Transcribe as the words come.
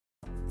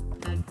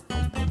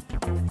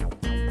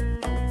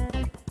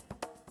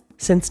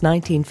Since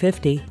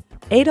 1950,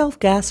 Adolph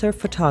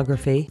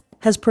Photography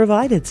has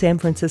provided San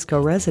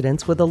Francisco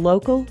residents with a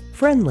local,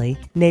 friendly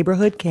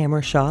neighborhood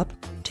camera shop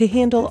to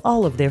handle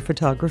all of their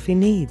photography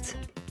needs.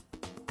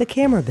 The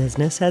camera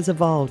business has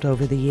evolved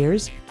over the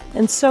years,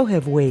 and so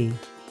have we.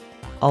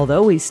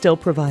 Although we still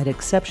provide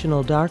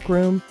exceptional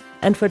darkroom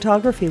and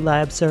photography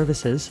lab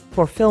services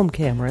for film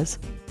cameras,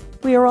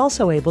 we are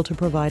also able to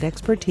provide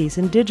expertise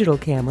in digital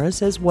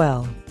cameras as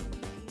well.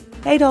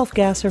 Adolph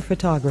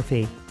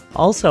Photography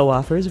also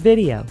offers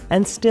video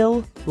and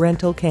still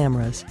rental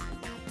cameras.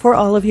 For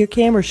all of your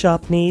camera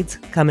shop needs,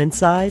 come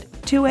inside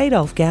to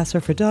Adolph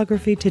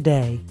Photography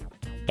today.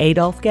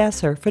 Adolph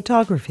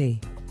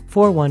Photography,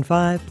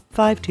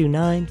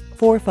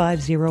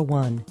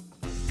 415-529-4501.